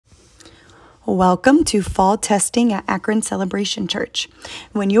Welcome to fall testing at Akron Celebration Church.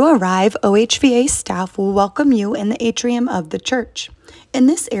 When you arrive, OHVA staff will welcome you in the atrium of the church. In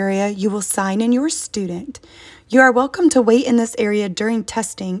this area, you will sign in your student. You are welcome to wait in this area during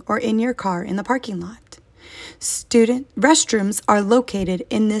testing or in your car in the parking lot. Student restrooms are located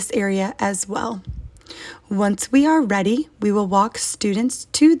in this area as well. Once we are ready, we will walk students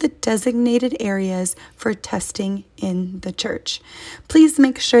to the designated areas for testing in the church. Please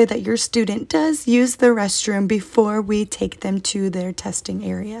make sure that your student does use the restroom before we take them to their testing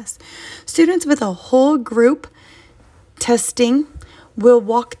areas. Students with a whole group testing will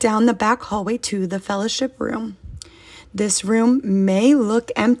walk down the back hallway to the fellowship room. This room may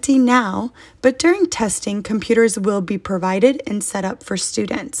look empty now, but during testing, computers will be provided and set up for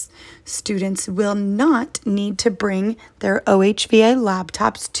students. Students will not need to bring their OHVA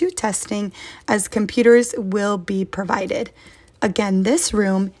laptops to testing as computers will be provided. Again, this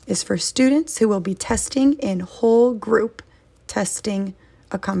room is for students who will be testing in whole group testing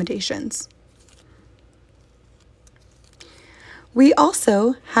accommodations. We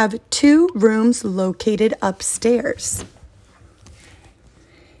also have 2 rooms located upstairs.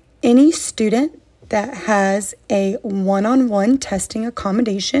 Any student that has a one-on-one testing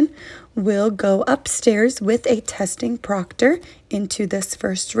accommodation will go upstairs with a testing proctor into this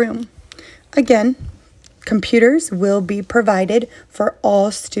first room. Again, computers will be provided for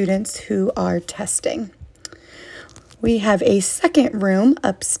all students who are testing. We have a second room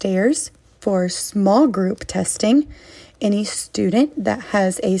upstairs for small group testing. Any student that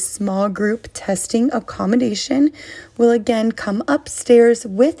has a small group testing accommodation will again come upstairs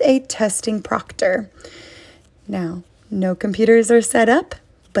with a testing proctor. Now, no computers are set up,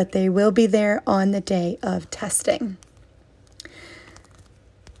 but they will be there on the day of testing.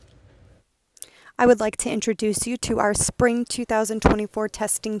 I would like to introduce you to our Spring 2024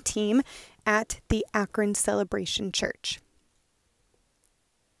 testing team at the Akron Celebration Church.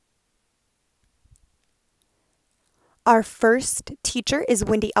 Our first teacher is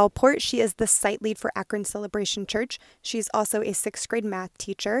Wendy Alport. She is the site lead for Akron Celebration Church. She's also a 6th grade math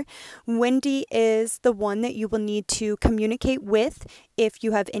teacher. Wendy is the one that you will need to communicate with if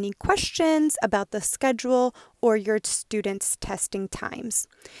you have any questions about the schedule or your students' testing times.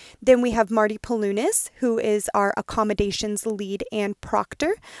 Then we have Marty Palunas, who is our accommodations lead and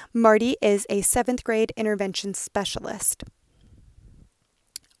proctor. Marty is a 7th grade intervention specialist.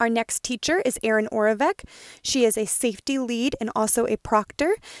 Our next teacher is Erin Oravec. She is a safety lead and also a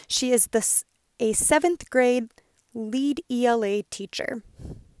proctor. She is a 7th grade lead ELA teacher.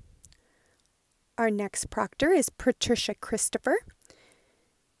 Our next proctor is Patricia Christopher.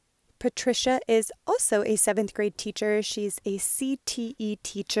 Patricia is also a 7th grade teacher. She's a CTE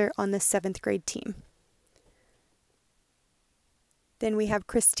teacher on the 7th grade team. Then we have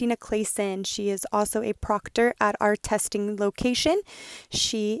Christina Clayson. She is also a proctor at our testing location.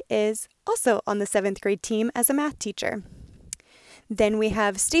 She is also on the 7th grade team as a math teacher. Then we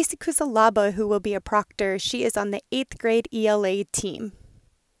have Stacy Kusalaba, who will be a proctor. She is on the 8th grade ELA team.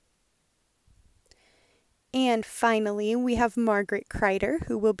 And finally, we have Margaret Kreider,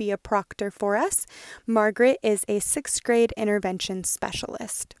 who will be a proctor for us. Margaret is a 6th grade intervention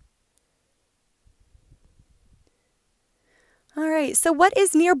specialist. All right, so what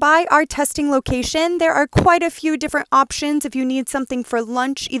is nearby our testing location? There are quite a few different options if you need something for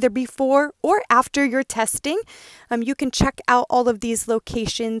lunch, either before or after your testing. You can check out all of these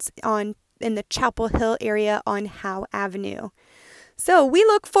locations in the Chapel Hill area on Howe Avenue. So we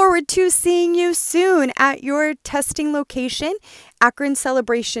look forward to seeing you soon at your testing location, Akron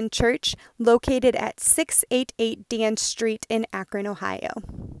Celebration Church, located at 688 Dan Street in Akron, Ohio.